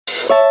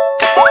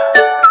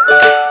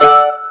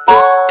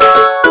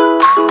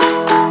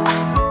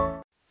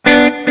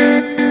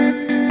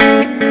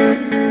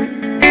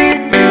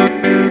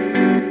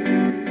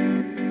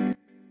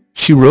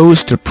she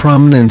rose to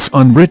prominence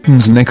on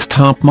Britain's Next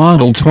Top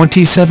Model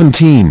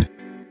 2017.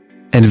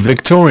 And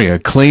Victoria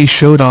Clay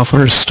showed off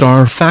her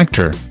star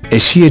factor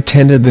as she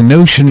attended the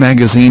Notion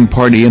magazine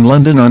party in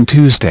London on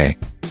Tuesday.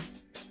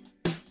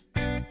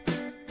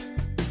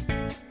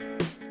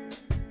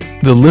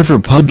 The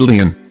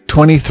Liverpudlian,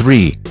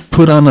 23,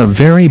 put on a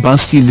very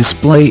busty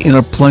display in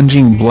a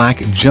plunging black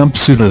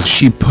jumpsuit as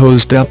she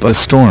posed up a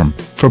storm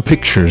for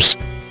pictures.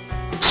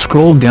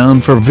 Scroll down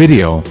for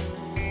video.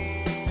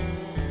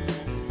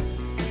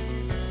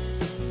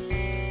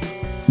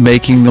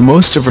 Making the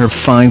most of her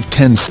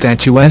 5'10"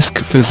 statuesque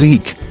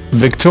physique,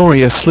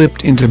 Victoria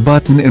slipped into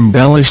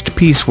button-embellished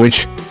piece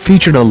which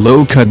featured a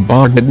low-cut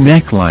barred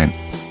neckline.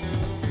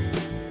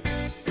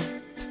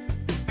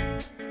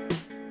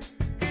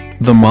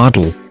 The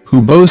model,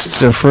 who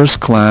boasts a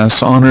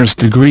first-class honours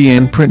degree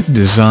in print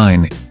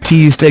design,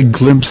 teased a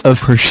glimpse of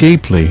her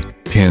shapely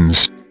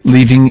pins,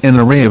 leaving an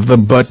array of the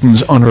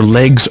buttons on her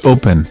legs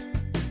open.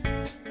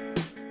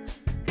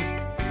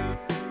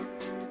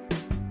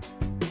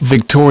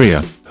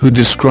 Victoria, who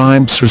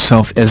describes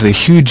herself as a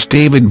huge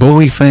David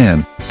Bowie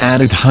fan,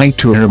 added height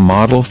to her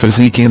model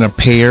physique in a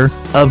pair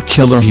of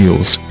killer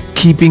heels,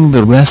 keeping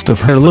the rest of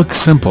her look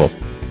simple.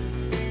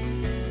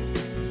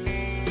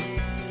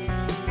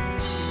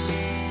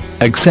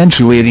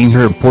 Accentuating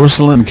her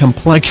porcelain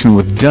complexion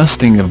with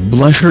dusting of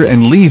blusher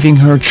and leaving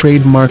her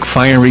trademark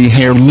fiery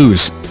hair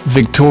loose,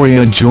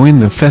 Victoria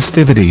joined the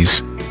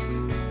festivities.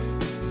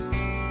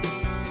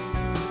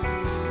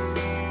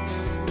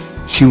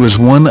 She was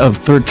one of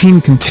 13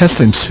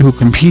 contestants who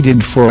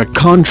competed for a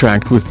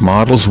contract with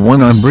Models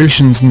 1 on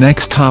Britain's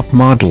Next Top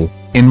Model,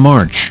 in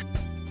March.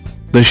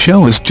 The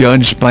show is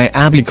judged by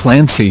Abby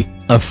Clancy,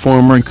 a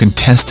former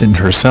contestant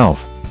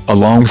herself,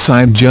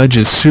 alongside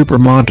judges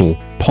supermodel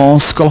Paul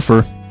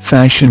Sculfer,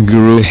 fashion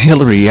guru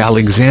Hilary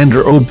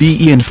Alexander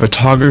OBE and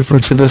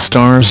photographer to the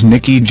stars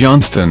Nikki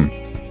Johnston.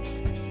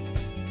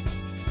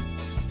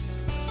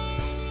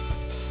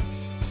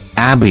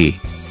 Abby,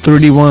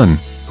 31,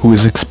 who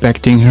is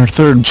expecting her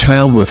third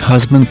child with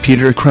husband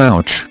Peter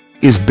Crouch,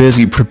 is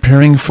busy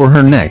preparing for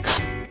her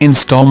next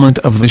installment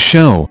of the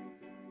show.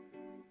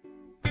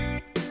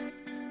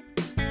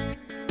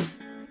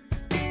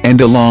 And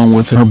along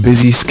with her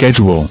busy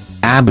schedule,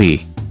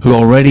 Abby, who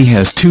already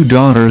has 2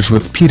 daughters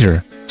with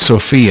Peter,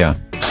 Sophia,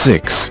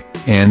 6,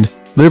 and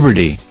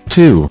Liberty,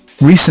 2,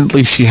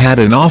 recently she had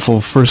an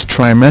awful first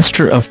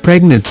trimester of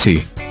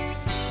pregnancy.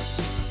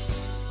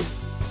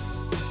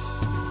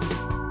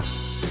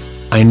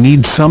 "I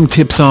need some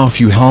tips off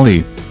you,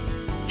 Holly,"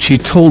 she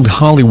told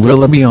Holly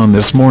Willoughby on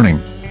This Morning.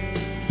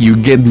 "You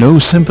get no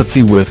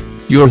sympathy with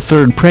your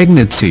third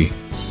pregnancy.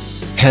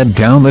 Head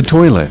down the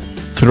toilet,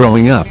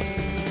 throwing up.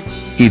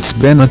 It's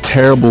been a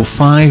terrible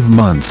 5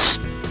 months.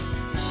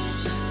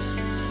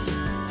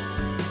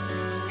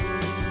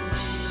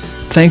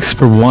 Thanks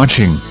for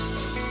watching.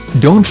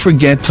 Don't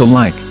forget to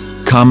like,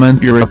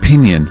 comment your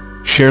opinion,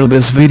 share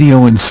this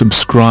video and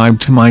subscribe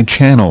to my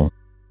channel.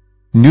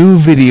 New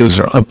videos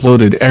are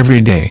uploaded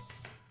every day.